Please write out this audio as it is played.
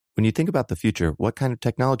When you think about the future, what kind of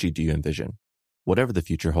technology do you envision? Whatever the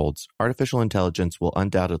future holds, artificial intelligence will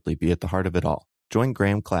undoubtedly be at the heart of it all. Join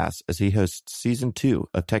Graham Class as he hosts Season 2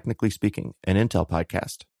 of Technically Speaking, an Intel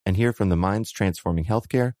podcast, and hear from the minds transforming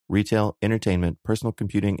healthcare, retail, entertainment, personal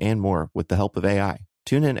computing, and more with the help of AI.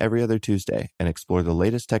 Tune in every other Tuesday and explore the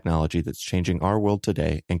latest technology that's changing our world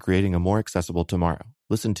today and creating a more accessible tomorrow.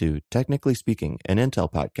 Listen to Technically Speaking, an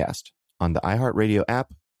Intel podcast on the iHeartRadio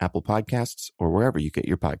app, Apple Podcasts, or wherever you get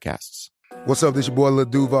your podcasts. What's up, this your boy Lil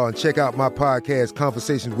Duval, and check out my podcast,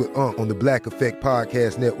 Conversations with Unc, on the Black Effect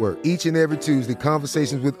Podcast Network. Each and every Tuesday,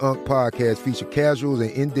 Conversations with Unc podcast feature casuals and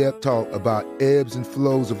in-depth talk about ebbs and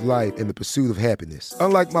flows of life and the pursuit of happiness.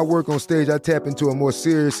 Unlike my work on stage, I tap into a more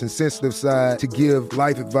serious and sensitive side to give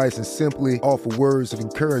life advice and simply offer words of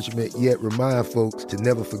encouragement, yet remind folks to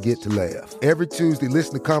never forget to laugh. Every Tuesday,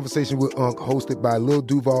 listen to Conversations with Unc, hosted by Lil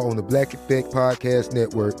Duval on the Black Effect Podcast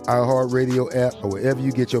Network, iHeartRadio app, or wherever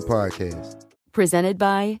you get your podcasts. Presented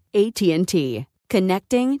by AT&T.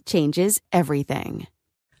 Connecting changes everything.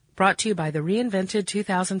 Brought to you by the reinvented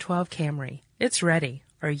 2012 Camry. It's ready.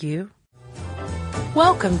 Are you?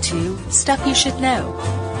 Welcome to Stuff You Should Know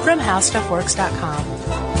from HowStuffWorks.com.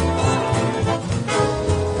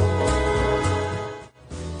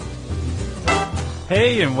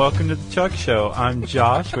 Hey, and welcome to the Chuck Show. I'm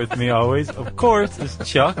Josh. With me always, of course, is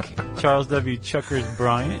Chuck, Charles W. Chuckers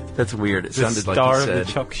Bryant. That's weird. It the sounded like star you said of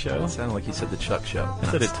the Chuck Show. It sounded like you said the Chuck Show. I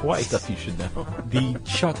said it twice. Stuff you should know. The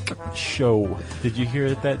Chuck Show. Did you hear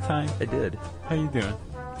it that time? I did. How you doing,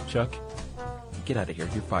 Chuck? Get out of here.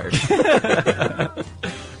 You're fired.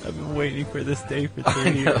 I've been waiting for this day for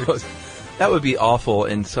 3 years. That would be awful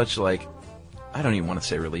and such like, I don't even want to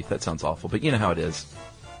say relief. That sounds awful, but you know how it is.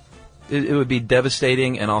 It would be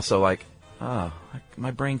devastating and also like,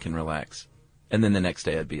 my brain can relax. And then the next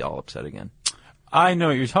day I'd be all upset again. I know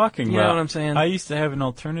what you're talking about. You know what I'm saying? I used to have an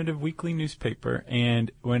alternative weekly newspaper,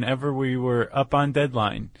 and whenever we were up on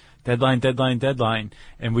deadline,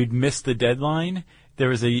 and we'd miss the deadline, there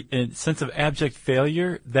was a sense of abject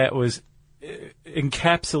failure that was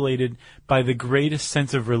encapsulated by the greatest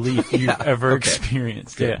sense of relief you've ever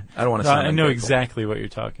experienced. Good. Yeah, I don't want to sound I know ungrateful. exactly what you're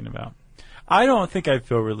talking about. I don't think I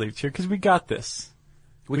feel relieved here because we got this.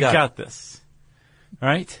 We got this. All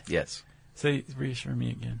right? Yes. Say, reassure me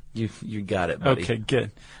again. You got it, buddy. Okay,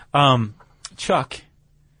 good. Chuck.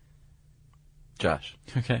 Josh.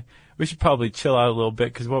 Okay. We should probably chill out a little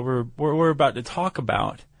bit because what we're about to talk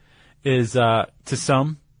about is to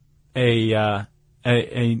some a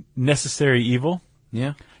necessary evil.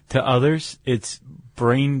 Yeah. To others, it's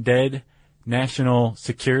brain dead national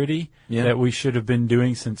security that we should have been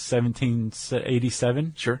doing since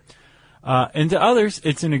 1787. Sure. And to others,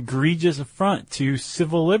 it's an egregious affront to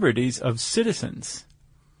civil liberties of citizens.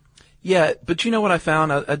 Yeah, but you know what I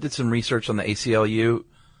found? I did some research on the ACLU.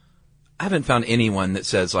 I haven't found anyone that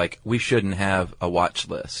says, like, we shouldn't have a watch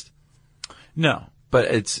list. No. But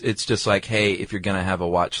it's just like, hey, if you're going to have a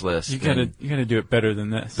watch list, you gotta do it better than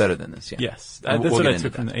this. Better than this, yeah. Yes. That's what I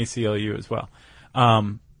took from the ACLU as well.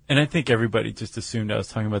 And I think everybody just assumed I was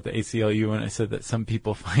talking about the ACLU when I said that some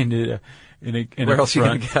people find it where else are you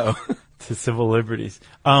going to go? To civil liberties.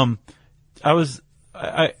 When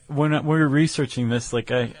we were researching this,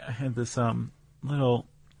 like I had this little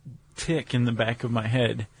tick in the back of my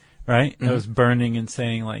head, right? Mm-hmm. I was burning and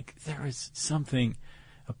saying like there was something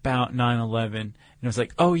about 9/11, and I was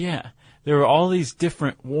like, oh yeah, there were all these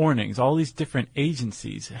different warnings, all these different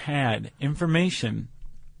agencies had information,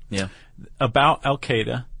 about Al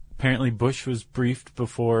Qaeda. Apparently, Bush was briefed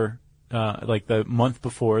before, like the month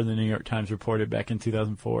before, the New York Times reported back in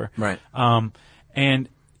 2004. Right. And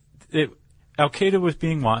Al Qaeda was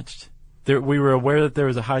being watched. We were aware that there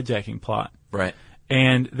was a hijacking plot. Right.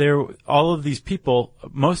 And all of these people,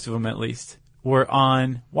 most of them at least, were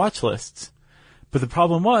on watch lists. But the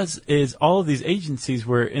problem is all of these agencies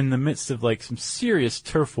were in the midst of like some serious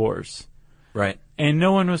turf wars. Right. And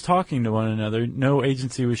no one was talking to one another. No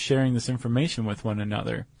agency was sharing this information with one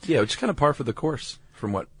another. Yeah, which is kind of par for the course,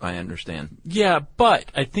 from what I understand. Yeah,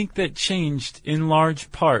 but I think that changed in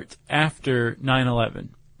large part after 9/11,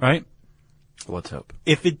 right? Let's hope.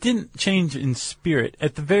 If it didn't change in spirit,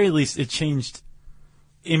 at the very least it changed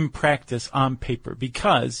in practice on paper,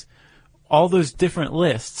 because all those different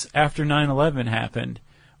lists after 9/11 happened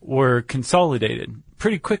were consolidated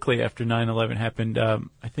pretty quickly after 9/11 happened. I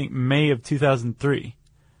think May of 2003.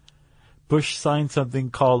 Bush signed something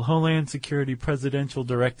called Homeland Security Presidential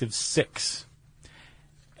Directive 6.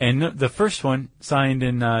 And the first one, signed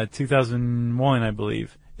in 2001, I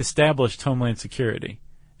believe, established Homeland Security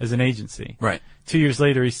as an agency. Right. 2 years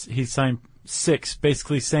later, he signed 6,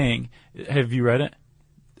 basically saying, have you read it?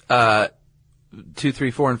 2,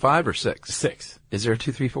 3, 4, and 5, or 6? 6. Is there a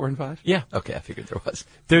 2, 3, 4, and 5? Yeah. Okay, I figured there was.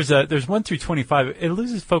 There's 1 through 25. It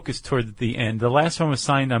loses focus toward the end. The last one was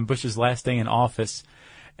signed on Bush's last day in office,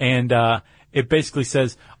 and it basically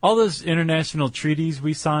says all those international treaties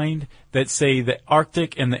we signed that say the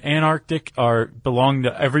Arctic and the Antarctic belong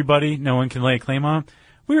to everybody, no one can lay a claim on.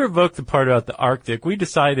 We revoked the part about the Arctic. We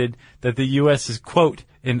decided that the U.S. is, quote,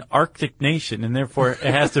 an Arctic nation, and therefore it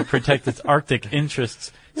has to protect its Arctic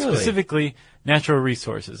interests, Really? specifically natural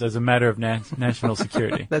resources, as a matter of national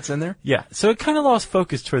security. That's in there? Yeah, so it kind of lost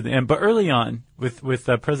focus toward the end, but early on, with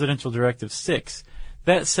Presidential Directive 6,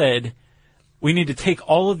 that said, we need to take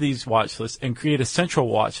all of these watch lists and create a central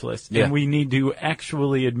watch list, Yeah. and we need to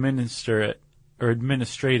actually administrate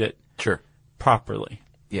it Sure. properly.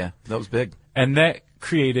 Yeah, that was big. And that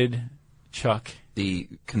created, Chuck. The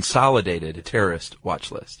consolidated terrorist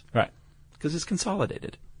watch list. Right. Because it's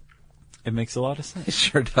consolidated. It makes a lot of sense. It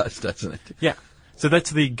sure does, doesn't it? Yeah. So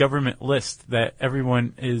that's the government list that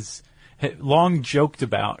everyone long joked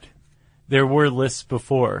about. There were lists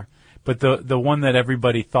before, but the one that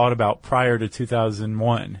everybody thought about prior to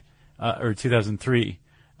 2001 or 2003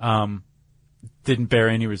 didn't bear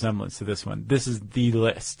any resemblance to this one. This is the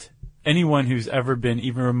list. Anyone who's ever been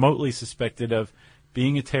even remotely suspected of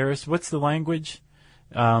being a terrorist, what's the language?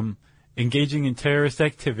 Engaging in terrorist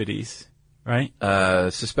activities, right?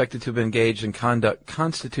 Suspected to have engaged in conduct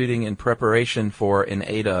constituting in preparation for, in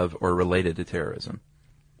aid of, or related to terrorism.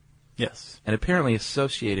 Yes. And apparently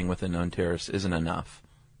associating with a known terrorist isn't enough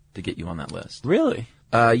to get you on that list. Really?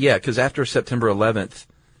 Yeah, because after September 11th,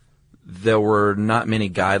 there were not many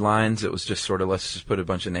guidelines. It was just sort of, let's just put a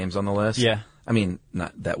bunch of names on the list. Yeah. I mean,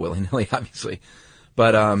 not that willy-nilly, obviously.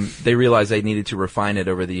 But they realized they needed to refine it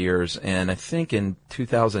over the years. And I think in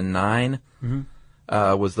 2009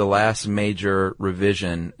 was the last major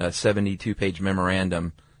revision, a 72-page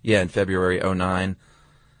memorandum, in February 2009,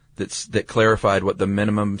 that clarified what the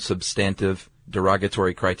minimum substantive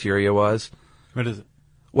derogatory criteria was. What is it?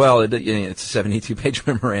 Well, it's a 72-page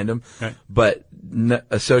memorandum, Right. but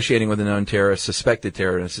associating with a known terrorist, suspected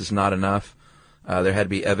terrorist, is not enough. There had to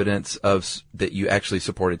be evidence that you actually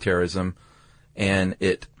supported terrorism, and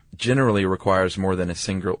it generally requires more than a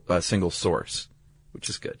single source, which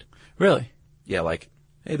is good. Really? Yeah, like,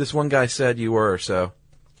 hey, this one guy said you were, so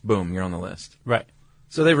boom, you're on the list. Right.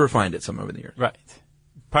 So they've refined it some over the years. Right.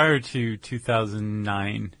 Prior to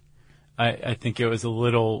 2009, I think it was a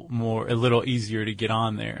little easier to get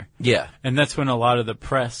on there. Yeah. And that's when a lot of the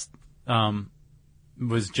press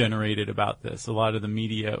was generated about this. A lot of the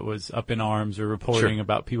media was up in arms or reporting Sure.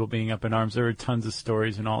 about people being up in arms. There were tons of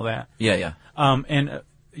stories and all that. Yeah. And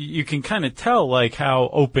you can kind of tell like how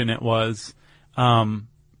open it was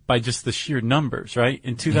by just the sheer numbers, right?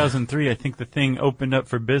 In 2003, I think the thing opened up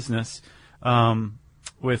for business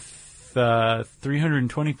with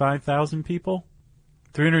 325,000 people,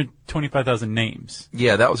 325,000 names.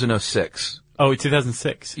 Yeah, that was in 2006. Oh,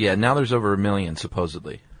 2006. Yeah, now there's over 1 million,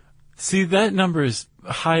 supposedly. See, that number is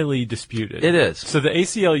highly disputed. It is. So the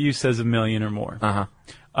ACLU says 1 million or more. Uh-huh.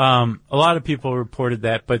 A lot of people reported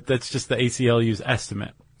that, but that's just the ACLU's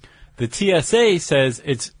estimate. The TSA says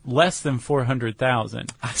it's less than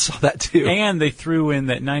 400,000. I saw that too. And they threw in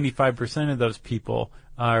that 95% of those people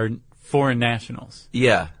are foreign nationals.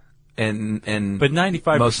 Yeah. And But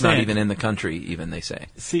 95%. most not even in the country, even, they say.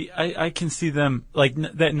 See, I can see them, like,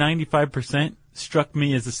 that 95% struck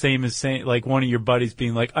me as the same as saying, like, one of your buddies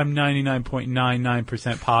being like, I'm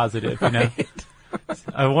 99.99% positive, you know?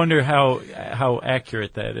 I wonder how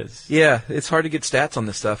accurate that is. Yeah, it's hard to get stats on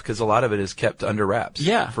this stuff because a lot of it is kept under wraps.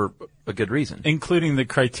 Yeah. For a good reason. Including the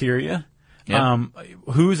criteria, Yeah.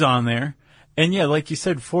 who's on there. And yeah, like you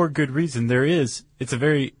said, for good reason.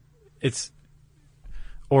 It's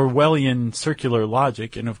Orwellian circular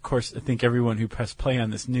logic, and of course, I think everyone who pressed play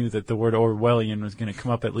on this knew that the word Orwellian was going to come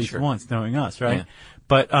up at least Sure. once, knowing us, right? Yeah.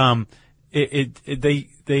 But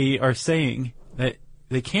they are saying that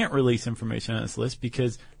they can't release information on this list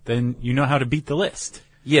because then you know how to beat the list.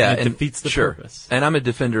 Yeah, and it defeats the sure. purpose. And I'm a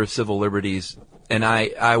defender of civil liberties, and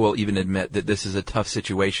I will even admit that this is a tough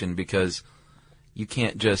situation because you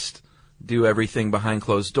can't just do everything behind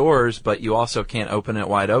closed doors, but you also can't open it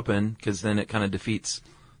wide open because then it kind of defeats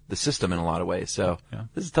the system in a lot of ways. So Yeah.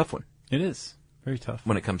 this is a tough one It is very tough.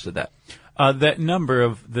 when it comes to that. That number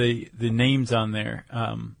of the names on there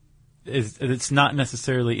it's not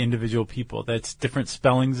necessarily individual people. That's different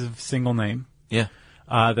spellings of single name. Yeah.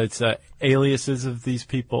 That's aliases of these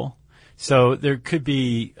people. So there could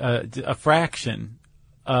be a fraction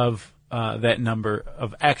of that number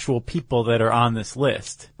of actual people that are on this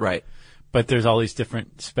list. Right. But there's all these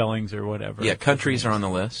different spellings or whatever. Yeah, countries are on the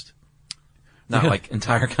list. Not like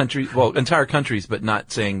entire countries. Well, entire countries, but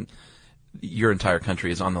not saying your entire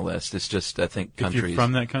country is on the list. It's just, I think, countries. If you're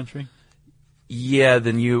from that country? Yeah,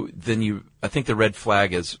 then you, I think the red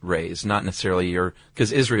flag is raised, not necessarily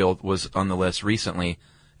because Israel was on the list recently,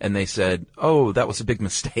 and they said, oh, that was a big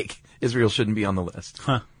mistake. Israel shouldn't be on the list.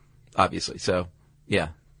 Huh. Obviously. So, yeah.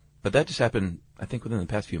 But that just happened, I think, within the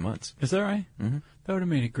past few months. Is that right? Mm-hmm. That would have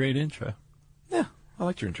made a great intro. Yeah, I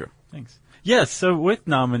liked your intro. Thanks. Yes, so with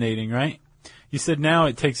nominating, right? You said now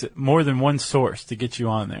it takes more than one source to get you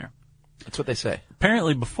on there. That's what they say.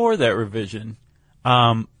 Apparently before that revision,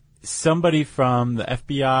 somebody from the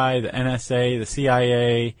FBI, the NSA, the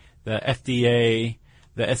CIA, the FDA,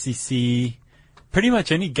 the SEC, pretty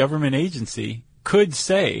much any government agency could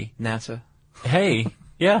say, NASA. hey,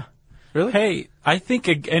 yeah. Really? Hey, I think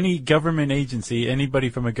any government agency, anybody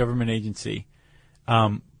from a government agency,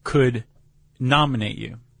 could nominate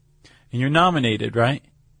you. And you're nominated, right?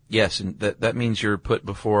 Yes, and that means you're put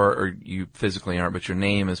before, or you physically aren't, but your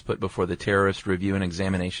name is put before the Terrorist Review and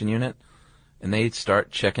Examination Unit, and they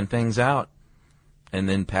start checking things out, and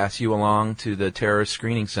then pass you along to the Terrorist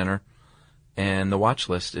Screening Center and the watch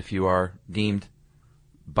list if you are deemed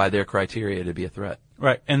by their criteria to be a threat.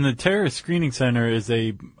 Right, and the Terrorist Screening Center is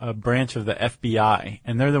a branch of the FBI,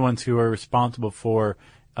 and they're the ones who are responsible for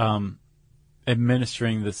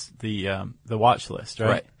administering the watch list,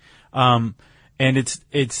 right? And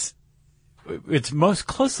it's most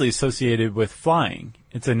closely associated with flying.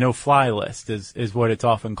 It's a no-fly list, is what it's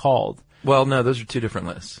often called. Well, no, those are two different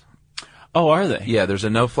lists. Oh, are they? Yeah, there's a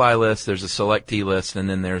no-fly list, there's a selectee list, and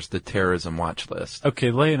then there's the terrorism watch list. Okay,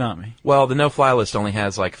 lay it on me. Well, the no-fly list only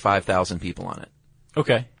has like 5,000 people on it.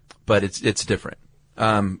 Okay. But it's different.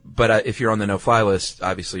 But if you're on the no-fly list,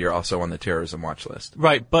 obviously you're also on the terrorism watch list.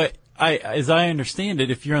 Right, but as I understand it,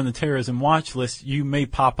 if you're on the terrorism watch list, you may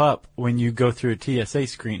pop up when you go through a TSA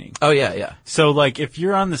screening. Oh, yeah. So, like, if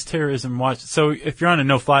you're on this terrorism watch, so if you're on a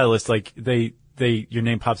no-fly list, like, your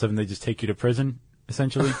name pops up and they just take you to prison,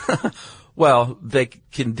 essentially? Well, they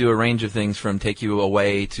can do a range of things from take you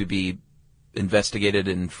away to be investigated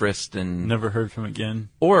and frisked and... Never heard from again.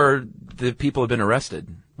 Or the people have been arrested.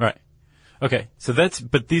 Right. Okay, so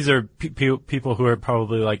but these are people who are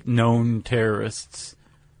probably, like, known terrorists.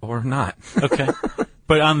 Or not. Okay.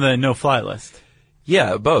 But on the no-fly list.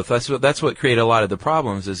 Yeah, both. That's what created a lot of the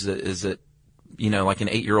problems is that, you know, like an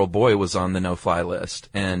 8-year-old boy was on the no-fly list.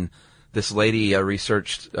 And this lady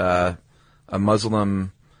researched a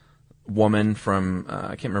Muslim woman from,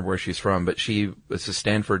 I can't remember where she's from, but she was a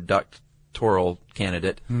Stanford doctoral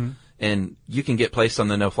candidate. Mm-hmm. And you can get placed on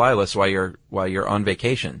the no-fly list while you're on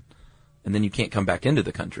vacation. And then you can't come back into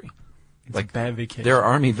the country. It's like a bad vacation. There are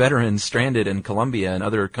Army veterans stranded in Colombia and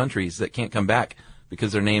other countries that can't come back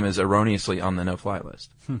because their name is erroneously on the no-fly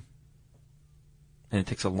list. And it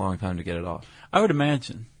takes a long time to get it off. I would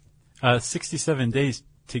imagine 67 days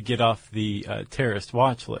to get off the terrorist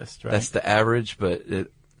watch list, right? That's the average, but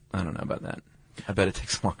I don't know about that. I bet it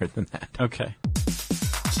takes longer than that. Okay.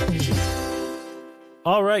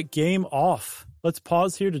 All right, game off. Let's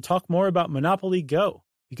pause here to talk more about Monopoly Go.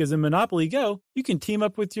 Because in Monopoly Go, you can team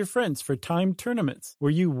up with your friends for timed tournaments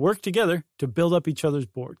where you work together to build up each other's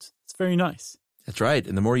boards. It's very nice. That's right.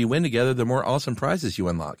 And the more you win together, the more awesome prizes you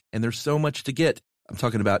unlock. And there's so much to get. I'm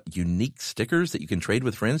talking about unique stickers that you can trade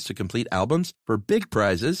with friends to complete albums for big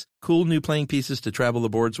prizes, cool new playing pieces to travel the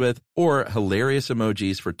boards with, or hilarious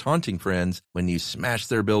emojis for taunting friends when you smash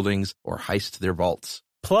their buildings or heist their vaults.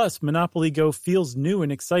 Plus, Monopoly Go feels new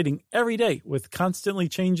and exciting every day with constantly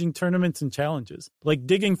changing tournaments and challenges, like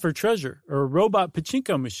digging for treasure or a robot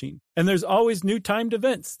pachinko machine. And there's always new timed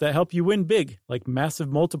events that help you win big, like massive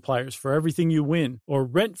multipliers for everything you win or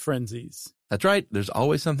rent frenzies. That's right. There's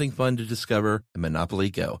always something fun to discover in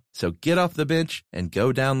Monopoly Go. So get off the bench and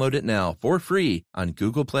go download it now for free on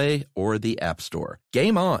Google Play or the App Store.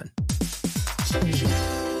 Game on!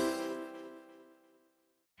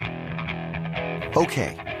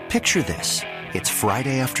 Okay, picture this. It's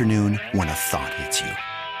Friday afternoon when a thought hits you.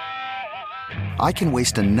 I can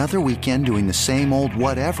waste another weekend doing the same old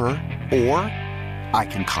whatever, or I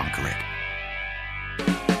can conquer it.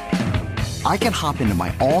 I can hop into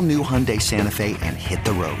my all-new Hyundai Santa Fe and hit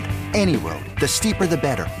the road. Any road. The steeper, the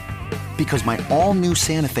better. Because my all-new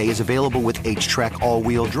Santa Fe is available with H-Track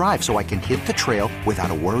all-wheel drive, so I can hit the trail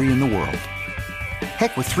without a worry in the world.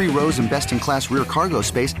 Heck, with 3 rows and best-in-class rear cargo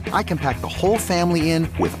space, I can pack the whole family in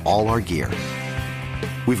with all our gear.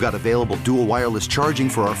 We've got available dual wireless charging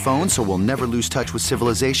for our phones, so we'll never lose touch with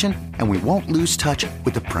civilization, and we won't lose touch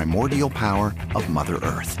with the primordial power of Mother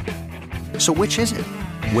Earth. So which is it?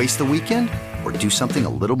 Waste the weekend or do something a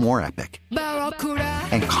little more epic?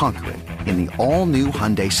 And conquer it in the all-new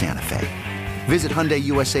Hyundai Santa Fe. Visit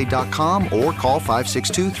HyundaiUSA.com or call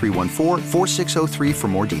 562-314-4603 for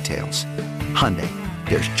more details. Hyundai,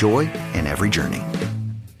 there's joy in every journey.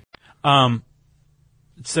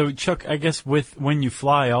 So Chuck, I guess when you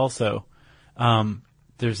fly also,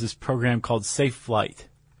 there's this program called Safe Flight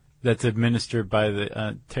that's administered by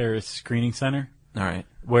the Terrorist Screening Center. All right.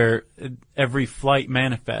 Where every flight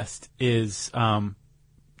manifest is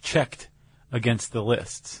checked against the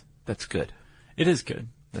lists. That's good. It is good.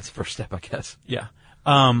 That's the first step, I guess. Yeah.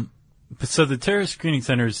 So the Terrorist Screening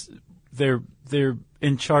Centers, they're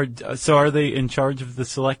in charge. So are they in charge of the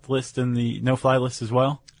select list and the no-fly list as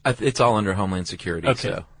well? It's all under Homeland Security. Okay.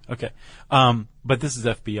 So. Okay. But this is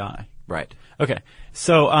FBI. Right. Okay.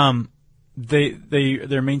 So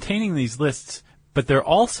they're maintaining these lists, but they're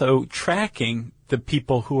also tracking the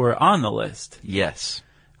people who are on the list. Yes.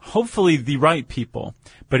 Hopefully the right people.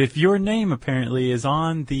 But if your name apparently is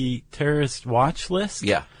on the terrorist watch list,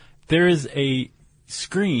 yeah, there is a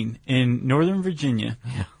screen in Northern Virginia.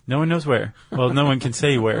 Yeah. No one knows where. Well, no one can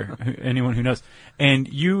say where, anyone who knows.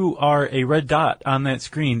 And you are a red dot on that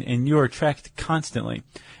screen, and you are tracked constantly.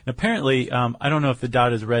 And apparently, I don't know if the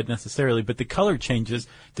dot is red necessarily, but the color changes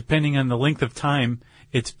depending on the length of time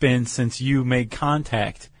it's been since you made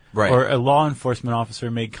contact. Right. Or a law enforcement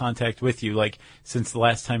officer made contact with you, like since the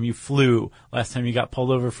last time you flew, last time you got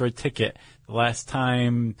pulled over for a ticket, the last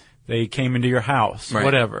time they came into your house, right.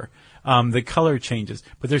 Whatever. The color changes.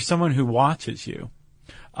 But there's someone who watches you.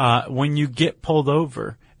 When you get pulled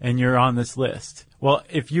over and you're on this list, well,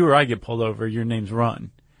 if you or I get pulled over, your name's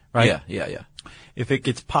run, right? Yeah. If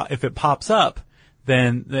it pops up,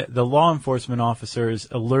 then the law enforcement officer is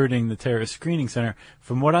alerting the Terrorist Screening Center.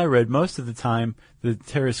 From what I read, most of the time, the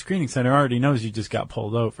Terrorist Screening Center already knows you just got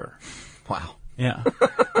pulled over. Wow. Yeah.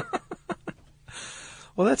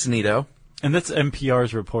 Well, that's neato. And that's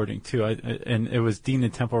NPR's reporting, too. And it was Dina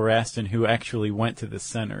Temple-Raston who actually went to this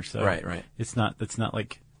center. So right. That's not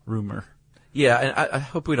like rumor. Yeah, and I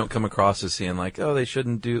hope we don't come across as seeing like, oh, they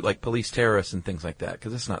shouldn't do like police terrorists and things like that,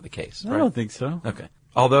 because that's not the case. I don't think so. Okay.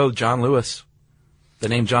 Although John Lewis, the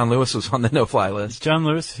name John Lewis was on the no-fly list. John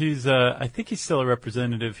Lewis, he's I think he's still a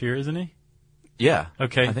representative here, isn't he? Yeah.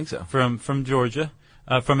 Okay. I think so. From Georgia,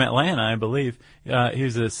 from Atlanta, I believe. He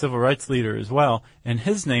was a civil rights leader as well, and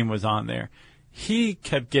his name was on there. He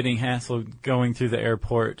kept getting hassled going through the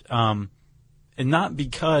airport, and not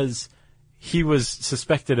because he was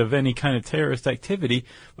suspected of any kind of terrorist activity,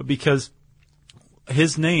 but because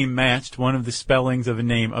his name matched one of the spellings of a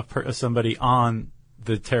name of somebody on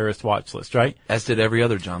the terrorist watch list, right? As did every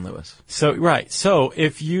other John Lewis. So, right. So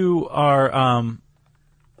if you are,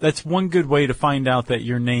 that's one good way to find out that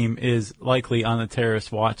your name is likely on the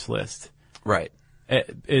terrorist watch list. Right.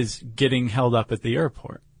 Is getting held up at the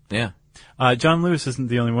airport. Yeah. John Lewis isn't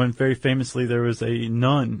the only one. Very famously, there was a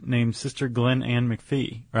nun named Sister Glenn Ann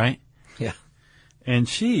McPhee, right? Yeah. And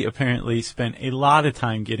she apparently spent a lot of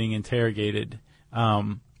time getting interrogated,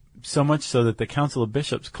 so much so that the Council of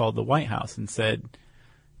Bishops called the White House and said,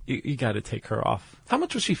 you got to take her off. How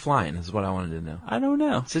much was she flying is what I wanted to know. I don't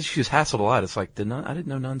know. Since she was hassled a lot, it's like, I didn't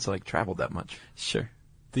know nuns like traveled that much. Sure.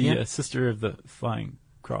 The Sister of the Flying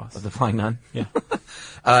Cross. Of the Flying Nun? Yeah.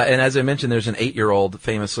 And as I mentioned, there's an 8-year-old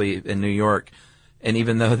famously in New York, and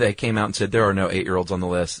even though they came out and said there are no 8-year-olds on the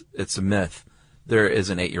list, it's a myth. There is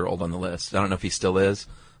an 8-year-old on the list. I don't know if he still is,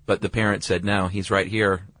 but the parent said, no, he's right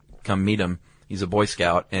here. Come meet him. He's a Boy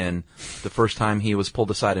Scout, and the first time he was pulled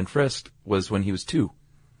aside and frisked was when he was 2.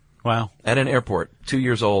 Wow. At an airport, 2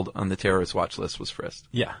 years old on the terrorist watch list was frisked.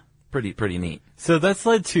 Yeah. Pretty neat. So that's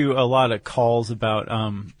led to a lot of calls about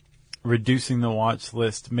reducing the watch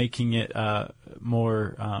list, making it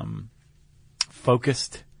more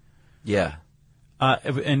focused. Yeah.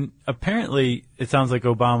 And apparently it sounds like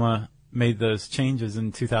Obama made those changes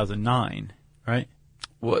in 2009, right?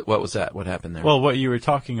 What was that? What happened there? Well, what you were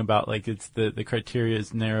talking about, like it's the criteria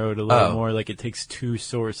is narrowed a little more, like it takes 2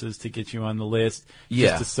 sources to get you on the list. Yeah.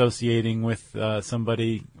 Just associating with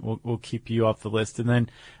somebody will keep you off the list. And then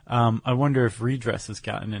I wonder if redress has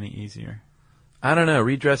gotten any easier. I don't know.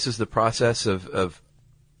 Redress is the process of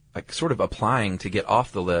like sort of applying to get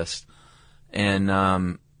off the list.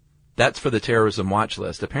 And that's for the terrorism watch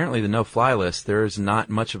list. Apparently the no-fly list, there is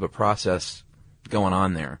not much of a process going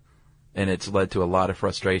on there. And it's led to a lot of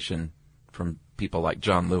frustration from people like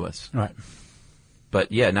John Lewis. Right.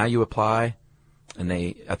 But yeah, now you apply, and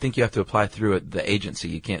I think you have to apply through the agency.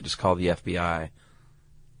 You can't just call the FBI.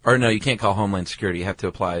 Or no, you can't call Homeland Security. You have to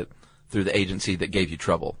apply through the agency that gave you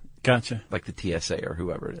trouble. Gotcha. Like the TSA or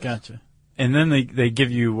whoever it is. Gotcha. And then they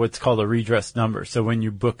give you what's called a redress number. So when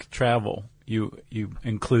you book travel, you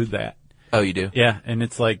include that. Oh, you do? Yeah, and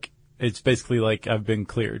it's basically like I've been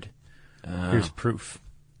cleared. Here's proof.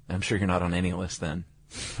 I'm sure you're not on any list then.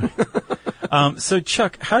 So,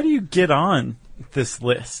 Chuck, how do you get on this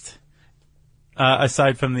list?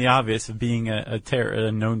 Aside from the obvious of being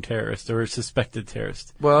a known terrorist or a suspected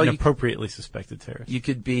terrorist, an appropriately suspected terrorist. You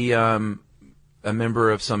could be a member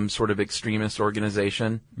of some sort of extremist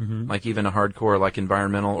organization, like even a hardcore like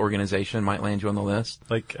environmental organization might land you on the list.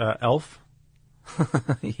 Like ELF?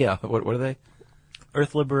 Yeah, what are they?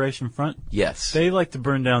 Earth Liberation Front? Yes. They like to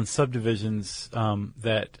burn down subdivisions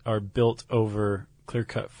that are built over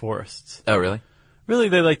clear-cut forests. Oh, really? Really,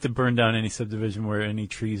 they like to burn down any subdivision where any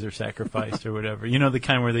trees are sacrificed or whatever. You know, the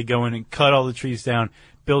kind where they go in and cut all the trees down,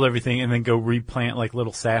 build everything, and then go replant like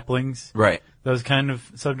little saplings. Right. Those kind of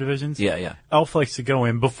subdivisions. Yeah, yeah. ELF likes to go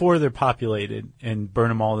in before they're populated and burn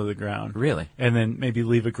them all to the ground. Really? And then maybe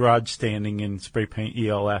leave a garage standing and spray paint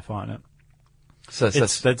ELF on it. So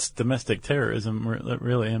that's domestic terrorism,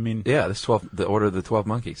 really. I mean, yeah, that's the Order of the 12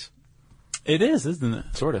 Monkeys. It is, isn't it?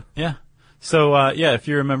 Sort of. Yeah. So, if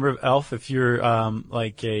you're a member of ELF, if you're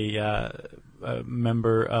like a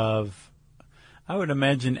member of, I would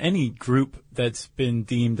imagine any group that's been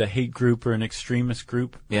deemed a hate group or an extremist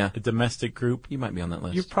group, a domestic group, you might be on that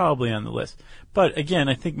list. You're probably on the list. But again,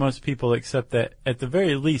 I think most people accept that at the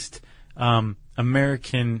very least,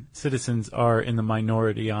 American citizens are in the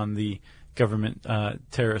minority on the government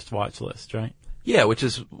terrorist watch list, right? Yeah, which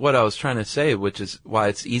is what I was trying to say, which is why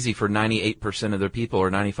it's easy for 98% of the people or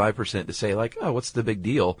 95% to say, like, oh, what's the big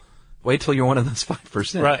deal? Wait till you're one of those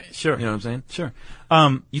 5%. Right, sure. You know what I'm saying? Sure.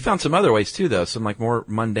 You found some other ways, too, though, some, like, more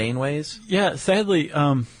mundane ways? Yeah, sadly,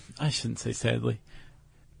 I shouldn't say sadly.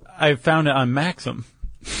 I found it on Maxim.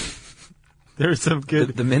 There was some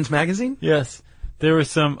good... The men's magazine? Yes. There was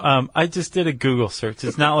some... I just did a Google search.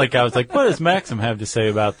 It's not like I was like, what does Maxim have to say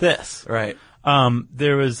about this? Right.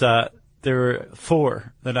 There were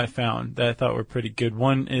 4 that I found that I thought were pretty good.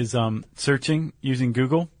 One is searching using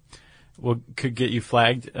Google could get you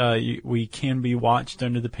flagged. We can be watched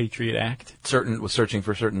under the Patriot Act. Searching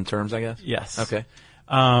for certain terms, I guess? Yes. Okay.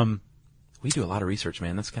 We do a lot of research,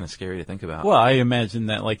 man. That's kind of scary to think about. Well, I imagine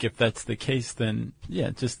that, like, if that's the case, then,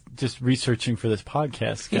 just researching for this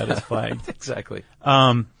podcast got us flagged. Exactly.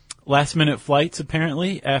 Last-minute flights,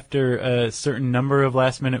 apparently. After a certain number of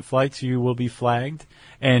last-minute flights, you will be flagged.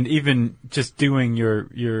 And even just doing your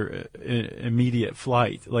immediate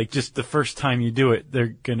flight, like just the first time you do it,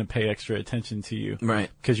 they're going to pay extra attention to you.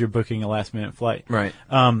 Right. Because you're booking a last-minute flight. Right.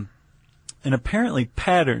 And apparently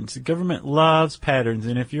patterns. The government loves patterns.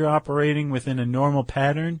 And if you're operating within a normal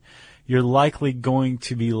pattern, you're likely going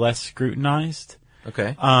to be less scrutinized.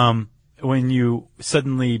 Okay. When you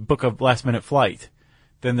suddenly book a last-minute flight,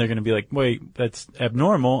 then they're going to be like, wait, that's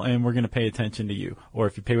abnormal, and we're going to pay attention to you. Or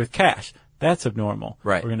if you pay with cash, that's abnormal.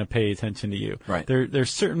 Right. We're going to pay attention to you. Right.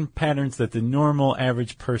 There's certain patterns that the normal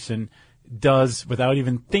average person does without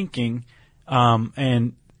even thinking,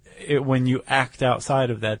 and when you act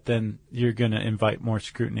outside of that, then you're going to invite more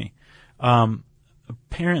scrutiny.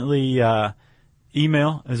 Apparently,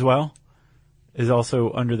 email as well is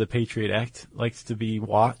also under the Patriot Act, likes to be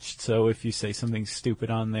watched. So if you say something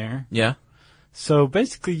stupid on there. Yeah. So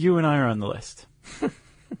basically, you and I are on the list.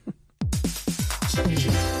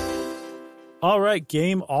 All right,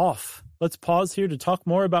 game off. Let's pause here to talk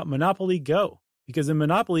more about Monopoly Go. Because in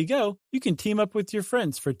Monopoly Go, you can team up with your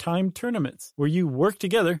friends for timed tournaments where you work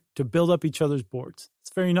together to build up each other's boards.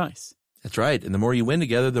 It's very nice. That's right. And the more you win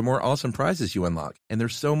together, the more awesome prizes you unlock. And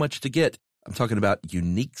there's so much to get. I'm talking about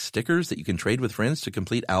unique stickers that you can trade with friends to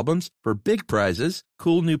complete albums for big prizes,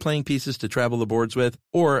 cool new playing pieces to travel the boards with,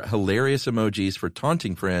 or hilarious emojis for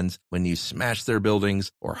taunting friends when you smash their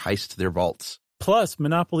buildings or heist their vaults. Plus,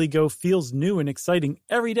 Monopoly Go feels new and exciting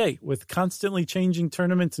every day with constantly changing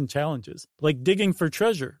tournaments and challenges, like digging for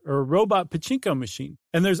treasure or a robot pachinko machine.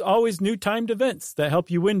 And there's always new timed events that help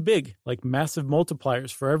you win big, like massive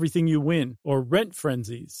multipliers for everything you win or rent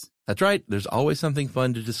frenzies. That's right. There's always something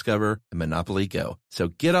fun to discover in Monopoly Go. So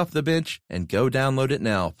get off the bench and go download it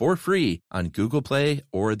now for free on Google Play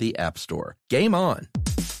or the App Store. Game on!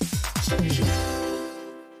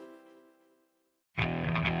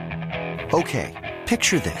 Okay,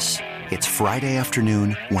 picture this. It's Friday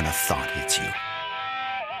afternoon when a thought hits you.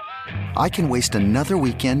 I can waste another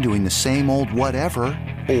weekend doing the same old whatever,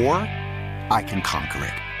 or I can conquer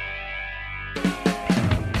it.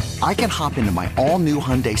 I can hop into my all-new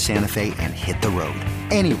Hyundai Santa Fe and hit the road.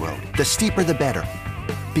 Any road. The steeper, the better.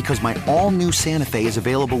 Because my all-new Santa Fe is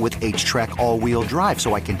available with H-Track all-wheel drive,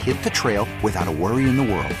 so I can hit the trail without a worry in the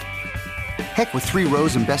world. Heck, with 3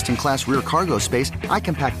 rows and best-in-class rear cargo space, I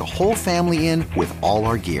can pack the whole family in with all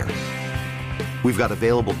our gear. We've got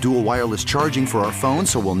available dual wireless charging for our phones,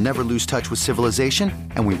 so we'll never lose touch with civilization,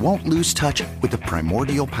 and we won't lose touch with the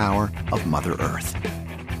primordial power of Mother Earth.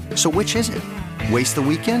 So which is it? Waste the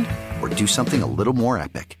weekend or do something a little more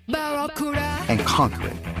epic? And conquer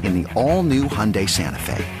it in the all-new Hyundai Santa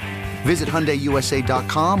Fe. Visit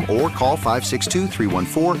HyundaiUSA.com or call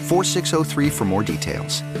 562-314-4603 for more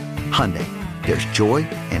details. Hyundai, there's joy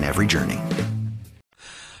in every journey.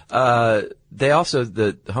 They also,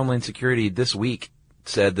 the Homeland Security this week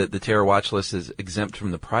said that the terror watch list is exempt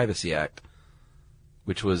from the Privacy Act,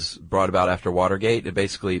 which was brought about after Watergate. It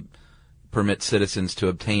basically permits citizens to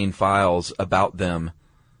obtain files about them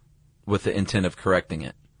with the intent of correcting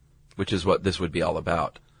it, which is what this would be all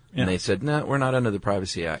about. Yeah. And they said, no, we're not under the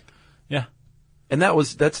Privacy Act. Yeah. And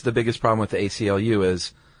that's the biggest problem with the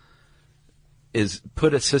ACLU is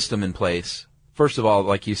put a system in place. First of all,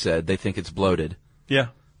 like you said, they think it's bloated. Yeah.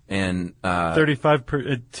 And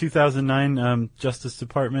 2009 Justice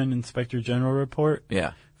Department Inspector General report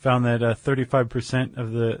found that 35%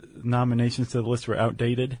 of the nominations to the list were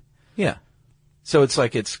outdated. Yeah. So it's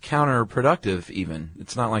like it's counterproductive even.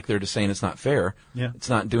 It's not like they're just saying it's not fair. Yeah. It's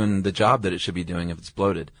not doing the job that it should be doing if it's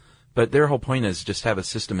bloated. But their whole point is just have a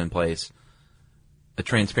system in place, a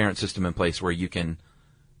transparent system in place where you can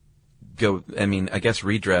go, I mean, I guess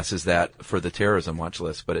redress is that for the terrorism watch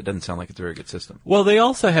list, but it doesn't sound like it's a very good system. Well, they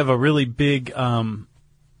also have a really big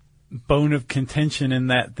bone of contention in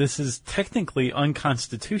that this is technically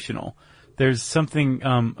unconstitutional. There's something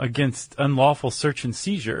against unlawful search and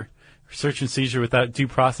seizure without due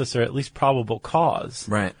process or at least probable cause.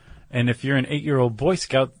 Right. And if you're an 8-year-old Boy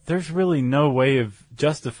Scout, there's really no way of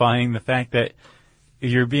justifying the fact that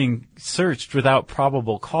you're being searched without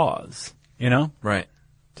probable cause, you know? Right.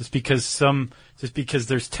 Just because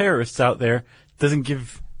there's terrorists out there doesn't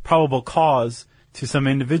give probable cause to some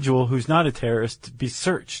individual who's not a terrorist to be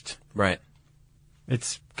searched. Right.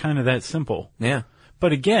 It's kind of that simple. Yeah.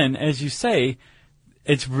 But again, as you say,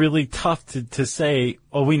 it's really tough to say,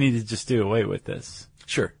 oh, we need to just do away with this.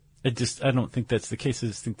 Sure. I don't think that's the case. I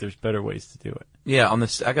just think there's better ways to do it. Yeah,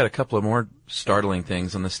 I got a couple of more startling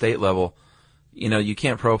things. On the state level, you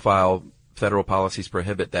can't profile. Federal policies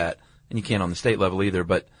prohibit that, and you can't on the state level either,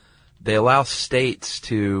 but they allow states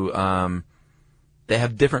to, they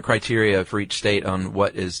have different criteria for each state on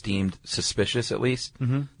what is deemed suspicious, at least.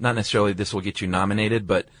 Mm-hmm. Not necessarily this will get you nominated,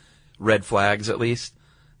 but red flags at least.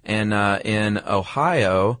 And in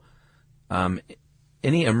Ohio,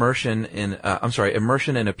 any immersion in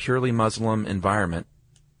a purely Muslim environment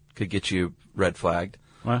could get you red flagged.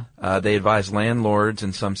 Wow. They advise landlords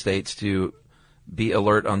in some states to be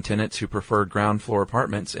alert on tenants who prefer ground floor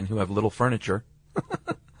apartments and who have little furniture.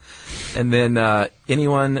 And then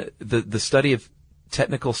the study of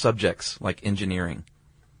technical subjects like engineering.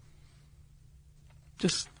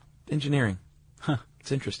 Just engineering. Huh.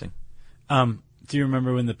 It's interesting. Do you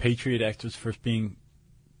remember when the Patriot Act was first being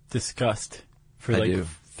discussed for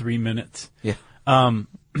 3 minutes? Yeah.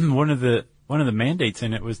 One of the mandates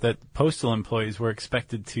in it was that postal employees were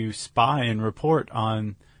expected to spy and report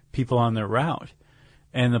on people on their route.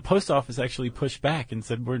 And the post office actually pushed back and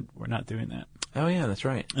said, we're not doing that. Oh, yeah, that's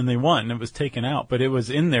right. And they won. It was taken out. But it was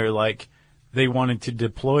in there like they wanted to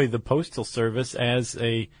deploy the postal service as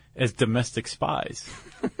domestic spies.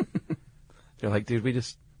 They're like, dude, we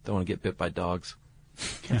just don't want to get bit by dogs.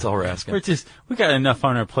 That's all we're asking. We got enough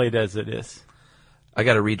on our plate as it is. I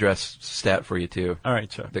got a redress stat for you, too. All right,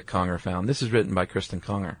 Chuck. That Conger found. This is written by Kristen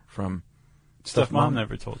Conger from Stuff Mom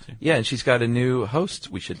Never Told You. Yeah, and she's got a new host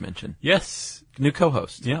we should mention. Yes. New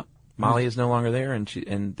co-host. Yeah. Molly is no longer there,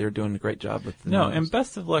 and they're doing a great job with the and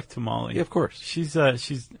best of luck to Molly. Yeah, of course. She's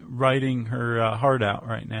writing her heart out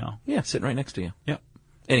right now. Yeah, sitting right next to you. Yep.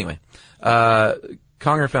 Anyway,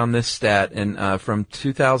 Conger found this stat, and from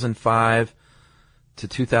 2005 to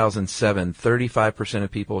 2007, 35% of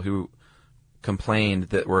people who complained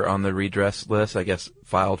that were on the redress list, I guess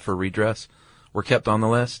filed for redress, were kept on the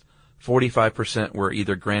list. 45% were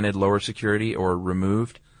either granted lower security or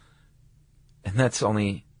removed. And that's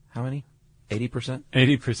only, how many? 80%?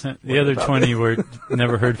 80%. The other 20 were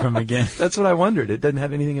never heard from again. That's what I wondered. It doesn't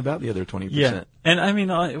have anything about the other 20%. Yeah. And I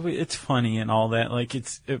mean, it's funny and all that. Like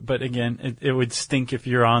but again, it would stink if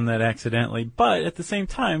you're on that accidentally. But at the same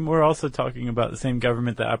time, we're also talking about the same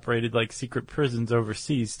government that operated like secret prisons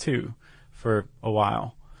overseas too for a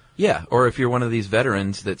while. Yeah. Or if you're one of these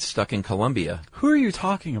veterans that's stuck in Colombia. Who are you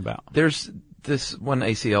talking about? There's this one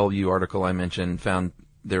ACLU article I mentioned found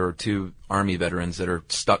there are 2 Army veterans that are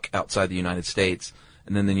stuck outside the United States.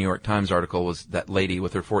 And then the New York Times article was that lady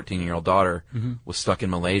with her 14-year-old daughter was stuck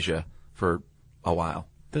in Malaysia for a while.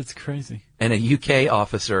 That's crazy. And a UK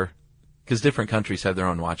officer because different countries have their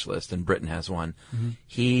own watch list, and Britain has one. Mm-hmm.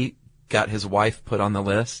 He got his wife put on the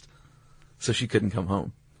list so she couldn't come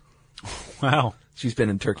home. Wow. She's been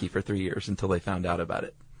in Turkey for 3 years until they found out about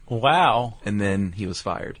it. Wow. And then he was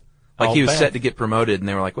fired. Like, I'll he was bet. set to get promoted, and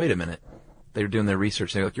they were like, wait a minute. They were doing their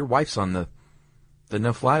research. They were like, your wife's on the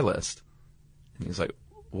no-fly list. And he was like,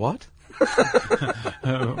 what?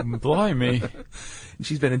 Blimey. And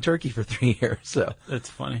she's been in Turkey for 3 years, so That's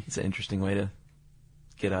funny. it's an interesting way to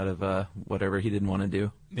get out of whatever he didn't want to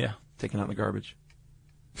do, Yeah. taking out the garbage.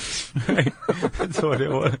 That's what it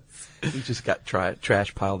was. He just got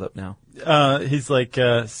trash piled up now. He's like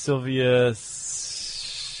Sylvia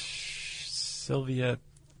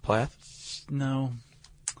Plath? No.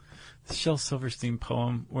 The Shel Silverstein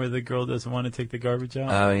poem where the girl doesn't want to take the garbage out.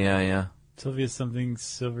 Oh, yeah. Sylvia something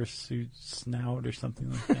silver suit snout or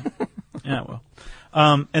something like that. Yeah, well.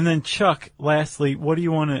 And then Chuck, lastly, what do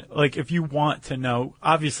you want to, like, if you want to know,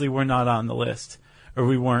 obviously we're not on the list, or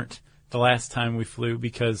we weren't the last time we flew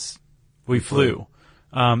because we flew.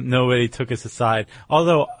 Nobody took us aside.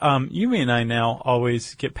 Although, Yumi and I now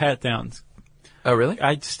always get pat downs. Oh, really?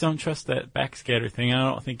 I just don't trust that backscatter thing. I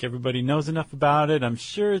don't think everybody knows enough about it. I'm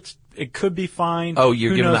sure it could be fine. Oh, you're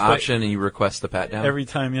Who given knows, the but option and you request the pat down? every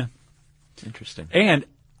time, yeah. Interesting. And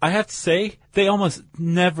I have to say, they almost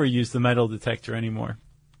never use the metal detector anymore.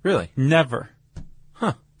 Really? Never.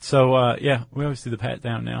 Huh. So, yeah, we always do the pat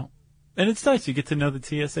down now. And it's nice. You get to know the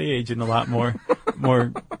TSA agent a lot more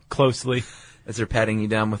closely. As they're patting you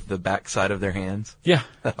down with the backside of their hands? Yeah.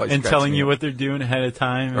 That always And cracks telling me you up. what they're doing ahead of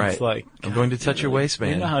time. Right. It's like, I'm going to touch your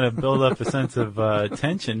waistband. you know how to build up a sense of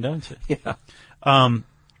tension, don't you? Yeah.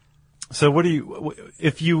 So what do you,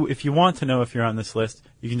 if you want to know if you're on this list,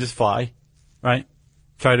 you can just fly, right?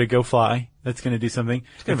 Try to go fly. That's going to do something.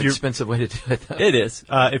 It's kind of an expensive way to do it, though. It is.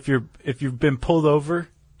 If you've been pulled over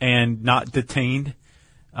and not detained,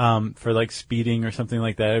 for like speeding or something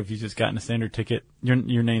like that, if you've just gotten a standard ticket, your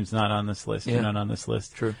name's not on this list. Yeah. You're not on this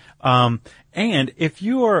list. True. And if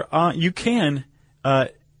you are, you can,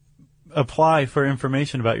 apply for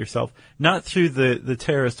information about yourself, not through the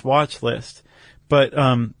terrorist watch list, but,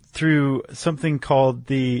 through something called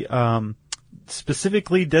the,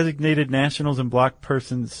 specifically designated nationals and blocked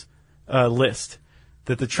persons, list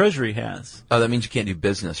that the Treasury has. Oh, that means you can't do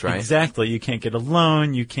business, right? Exactly. You can't get a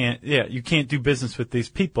loan. You can't do business with these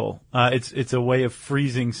people. It's a way of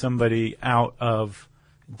freezing somebody out of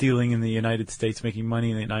dealing in the United States, making money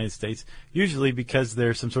in the United States, usually because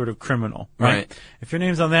they're some sort of criminal, right? If your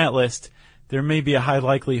name's on that list, there may be a high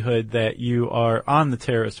likelihood that you are on the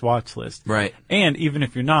terrorist watch list. Right. And even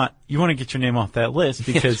if you're not, you want to get your name off that list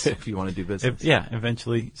because if you want to do business.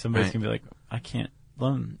 eventually somebody's Right. going to be like, I can't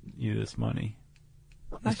loan you this money,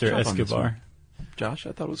 Nice Mr. job on this Escobar. one. Josh,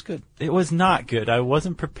 I thought it was good. It was not good. I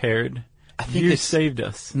wasn't prepared. I think You it's- saved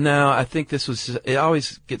us. No, I think this was. It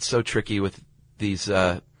always gets so tricky with these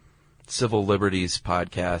civil liberties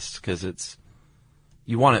podcasts because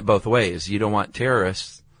you want it both ways. You don't want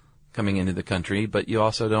terrorists coming into the country, but you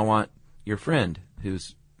also don't want your friend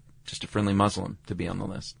who's just a friendly Muslim to be on the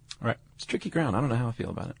list. Right. It's tricky ground. I don't know how I feel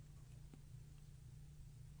about it.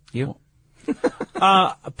 You?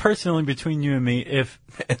 Personally, between you and me, if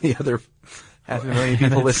And the other 500,000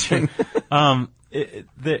 people listening.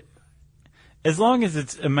 as long as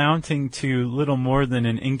it's amounting to little more than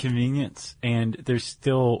an inconvenience and there's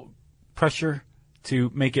still pressure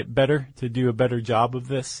to make it better, to do a better job of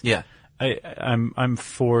this, Yeah. I'm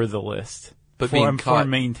for the list. But being I'm for caught-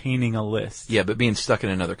 maintaining a list. Yeah, but being stuck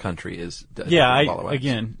in another country is Yeah, ball of wax.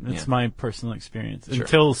 again, it's Yeah. my personal experience. Sure.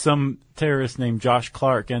 Until some terrorist named Josh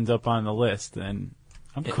Clark ends up on the list, then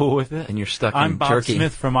I'm cool with it. And you're stuck I'm in Bob Turkey.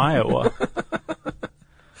 Smith from Iowa.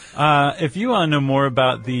 If you want to know more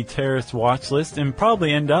about the terrorist watch list and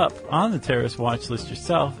probably end up on the terrorist watch list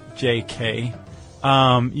yourself, JK,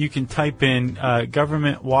 you can type in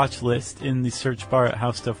government watch list in the search bar at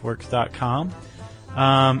howstuffworks.com.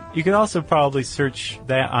 You could also probably search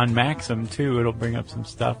that on Maxim too. It'll bring up some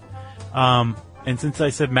stuff. And since I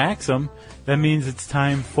said Maxim, that means it's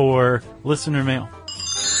time for listener mail.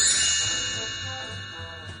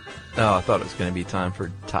 Oh, I thought it was going to be time for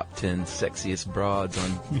top 10 sexiest broads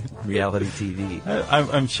on reality TV.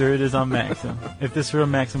 I'm sure it is on Maxim. If this were a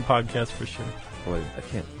Maxim podcast, for sure. Boy, I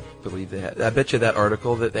can't believe they had. I bet you that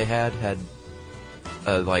article that they had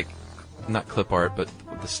like, not clip art, but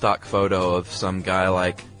the stock photo of some guy,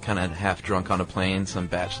 like, kind of half drunk on a plane, some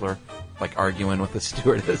bachelor, like, arguing with the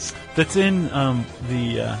stewardess. That's in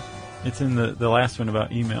it's in the last one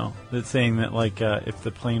about email. That's saying that, like, if the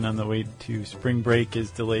plane on the way to spring break is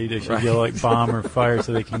delayed, they should yell like bomb or fire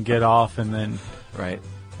so they can get off and then Right.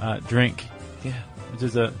 drink. Yeah. Which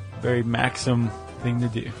is a very Maxim thing to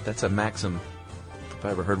do. That's a maxim, if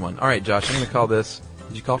I ever heard one. All right, Josh, I'm going to call this.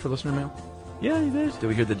 Did you call for listener mail? Yeah, you did. Did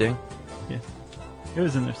we hear the ding? Yeah. It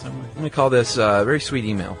was in there somewhere. I'm going to call this a very sweet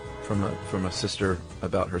email from a sister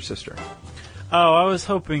about her sister. Oh, I was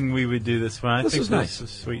hoping we would do this one. I This think was this nice. was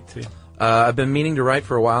sweet, too. I've been meaning to write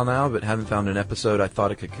for a while now, but haven't found an episode I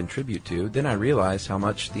thought I could contribute to. Then I realized how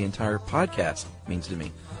much the entire podcast means to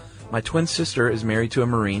me. My twin sister is married to a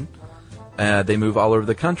Marine. They move all over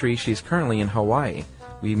the country. She's currently in Hawaii.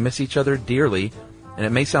 We miss each other dearly, and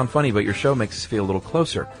it may sound funny, but your show makes us feel a little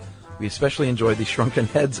closer. We especially enjoyed the Shrunken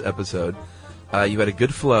Heads episode. You had a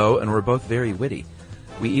good flow, and we're both very witty.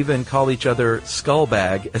 We even call each other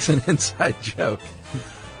Skullbag as an inside joke.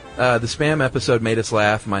 The Spam episode made us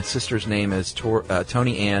laugh. My sister's name is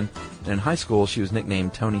Tony Ann, and in high school she was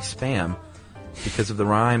nicknamed Tony Spam because of the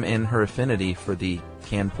rhyme and her affinity for the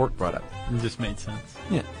canned pork product. It just made sense.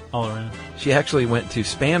 Yeah. All around. She actually went to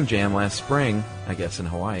Spam Jam last spring, I guess in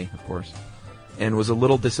Hawaii, of course, and was a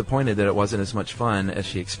little disappointed that it wasn't as much fun as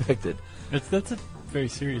she expected. That's a very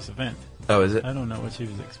serious event. Oh, is it? I don't know what she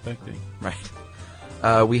was expecting. Right.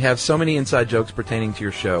 We have so many inside jokes pertaining to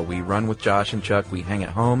your show. We run with Josh and Chuck. We hang at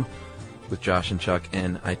home with Josh and Chuck.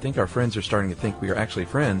 And I think our friends are starting to think we are actually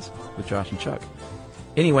friends with Josh and Chuck.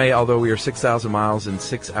 Anyway, although we are 6,000 miles and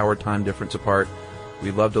 6-hour time difference apart, we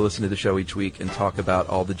love to listen to the show each week and talk about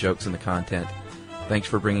all the jokes and the content. Thanks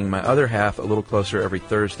for bringing my other half a little closer every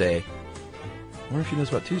Thursday. I wonder if she knows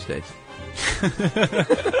about Tuesdays.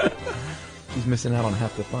 She's missing out on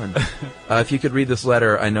half the fun. If you could read this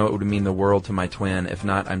letter, I know it would mean the world to my twin. If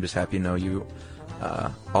not, I'm just happy to know you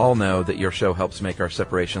all know that your show helps make our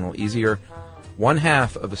separation a little easier. One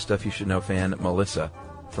half of a Stuff You Should Know fan, Melissa,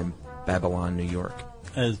 from Babylon, New York.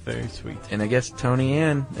 That is very sweet. And I guess Tony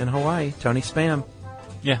Ann in Hawaii, Tony Spam.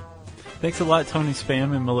 Yeah. Thanks a lot, Tony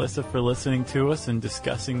Spam and Melissa, for listening to us and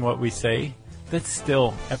discussing what we say. That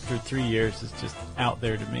still, after 3 years, is just out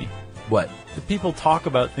there to me. What? The people talk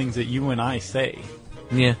about things that you and I say.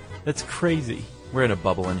 Yeah. That's crazy. We're in a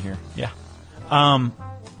bubble in here. Yeah.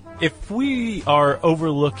 If we are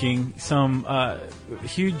overlooking some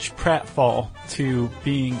huge pratfall to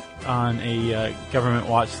being on a government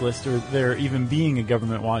watch list, or there even being a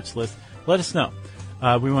government watch list, let us know.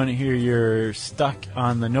 We want to hear your stuck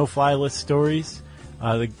on the no-fly list stories,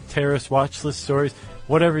 the terrorist watch list stories,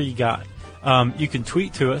 whatever you got. You can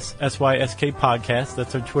tweet to us, SYSK Podcast.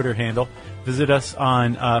 That's our Twitter handle. Visit us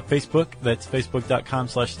on Facebook. That's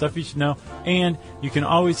facebook.com/Stuff You Should Know. And you can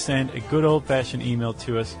always send a good old-fashioned email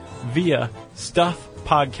to us via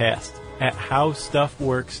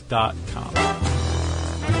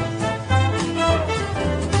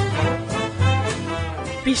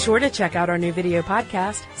stuffpodcast@howstuffworks.com. Be sure to check out our new video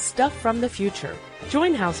podcast, Stuff from the Future.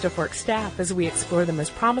 Join How Stuff Works staff as we explore the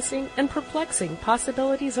most promising and perplexing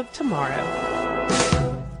possibilities of tomorrow.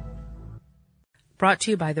 Brought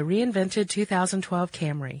to you by the reinvented 2012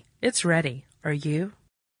 Camry. It's ready. Are you?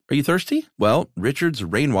 Are you thirsty? Well, Richard's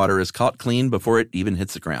rainwater is caught clean before it even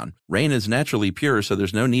hits the ground. Rain is naturally pure, so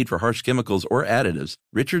there's no need for harsh chemicals or additives.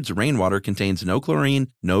 Richard's rainwater contains no chlorine,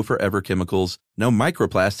 no forever chemicals, no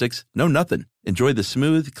microplastics, no nothing. Enjoy the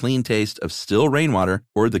smooth, clean taste of still rainwater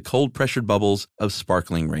or the cold-pressured bubbles of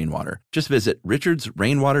sparkling rainwater. Just visit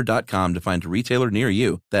richardsrainwater.com to find a retailer near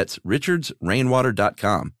you. That's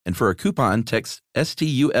richardsrainwater.com. And for a coupon, text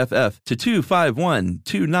STUFF to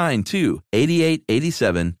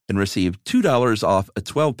 251-292-8887 and receive $2 off a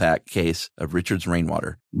 12-pack case of Richard's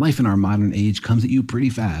Rainwater. Life in our modern age comes at you pretty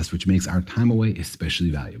fast, which makes our time away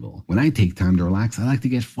especially valuable. When I take time to relax, I like to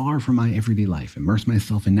get far from my everyday life, immerse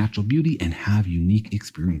myself in natural beauty, and have unique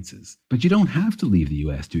experiences. But you don't have to leave the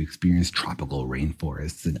U.S. to experience tropical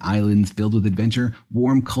rainforests and islands filled with adventure,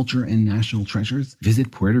 warm culture, and national treasures.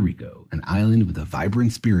 Visit Puerto Rico, an island with a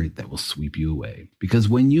vibrant spirit that will sweep you away. Because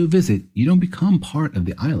when you visit, you don't become part of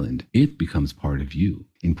the island, it becomes part of you.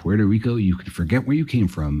 In Puerto Rico, you can forget where you came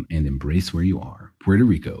from and embrace where you are. Puerto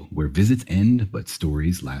Rico, where visits end, but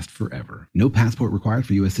stories last forever. No passport required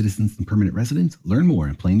for U.S. citizens and permanent residents. Learn more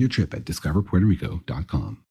and plan your trip at discoverpuertorico.com.